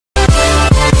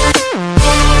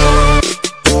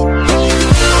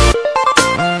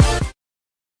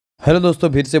Hello दोस्तों,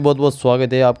 फिर से बहुत बहुत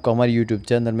स्वागत है आपका हमारे यूट्यूब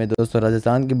चैनल में। दोस्तों,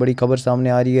 राजस्थान की बड़ी खबर सामने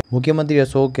आ रही है। मुख्यमंत्री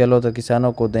अशोक गहलोत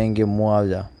किसानों को देंगे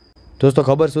मुआवजा। दोस्तों,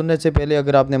 खबर सुनने से पहले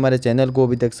अगर आपने हमारे चैनल को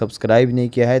अभी तक सब्सक्राइब नहीं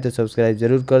किया है तो सब्सक्राइब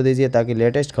जरूर कर दीजिए ताकि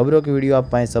लेटेस्ट खबरों की वीडियो आप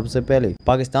पाएं सबसे पहले।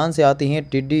 पाकिस्तान से आती हैं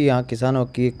टिड्डी, यहाँ किसानों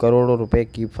की करोड़ों रुपए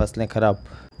की फसलें खराब।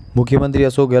 मुख्यमंत्री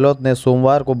अशोक गहलोत ने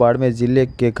सोमवार को बाड़मेर जिले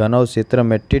के घनौर क्षेत्र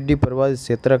में टिड्डी प्रभावित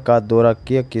क्षेत्र का दौरा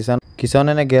किया।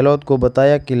 किसानों ने गहलोत को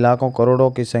बताया कि लाखों करोड़ों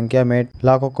की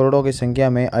संख्या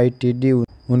में आई टिड्डी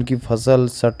उनकी फसल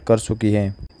सट कर चुकी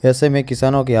है। ऐसे में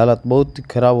किसानों की हालत बहुत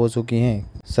खराब हो चुकी है।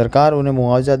 सरकार उन्हें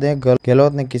मुआवजा दें।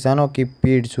 गहलोत ने किसानों की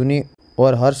पीड़ सुनी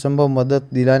और हर संभव मदद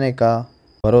दिलाने का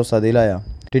भरोसा दिलाया।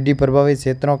 टिड्डी प्रभावित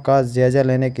क्षेत्रों का जायजा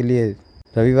लेने के लिए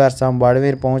रविवार शाम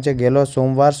बाड़मेर पहुंचे गहलोत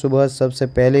सोमवार सुबह सबसे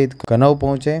पहले घनौर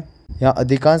पहुंचे। यहाँ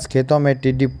अधिकांश खेतों में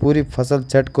टिड्डी पूरी फसल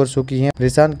चट कर चुकी है।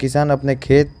 परेशान किसान अपने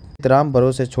खेत राम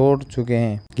भरोसे छोड़ चुके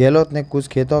हैं। गहलोत ने कुछ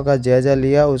खेतों का जायजा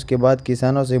लिया, उसके बाद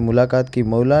किसानों से मुलाकात की।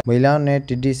 महिलाओं ने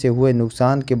टिड्डी से हुए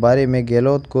नुकसान के बारे में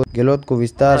गहलोत को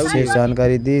विस्तार से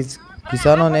जानकारी दी।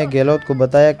 किसानों ने गहलोत को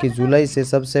बताया कि जुलाई से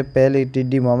सबसे पहले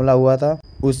टिड्डी मामला हुआ था।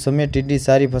 उस समय टिड्डी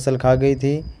सारी फसल खा गई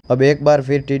थी। अब एक बार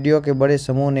फिर टिड्डियों के बड़े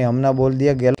समूह ने हमला बोल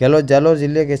दिया। गहलोत जालोर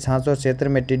जिले के छाछोर क्षेत्र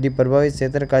में टिड्डी प्रभावित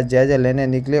क्षेत्र का जायजा लेने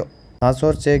निकले।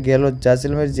 छाछोर से गहलोत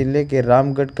जैसलमेर जिले के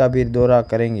रामगढ़ का भी दौरा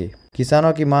करेंगे।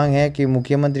 किसानों की मांग है कि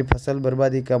मुख्यमंत्री फसल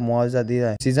बर्बादी का मुआवजा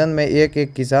दिलाए। सीजन में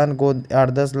एक किसान को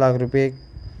 8-10 लाख रुपए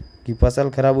की फसल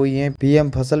खराब हुई है। पीएम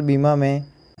फसल बीमा में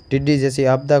टिड्डी जैसी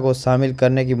आपदा को शामिल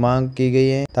करने की मांग की गई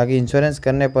है ताकि इंश्योरेंस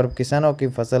करने पर किसानों की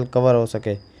फसल कवर हो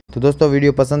सके। तो दोस्तों,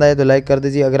 वीडियो पसंद आए तो लाइक कर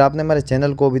दीजिए। अगर आपने हमारे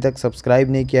चैनल को अभी तक सब्सक्राइब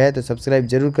नहीं किया है तो सब्सक्राइब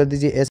जरूर कर दीजिए।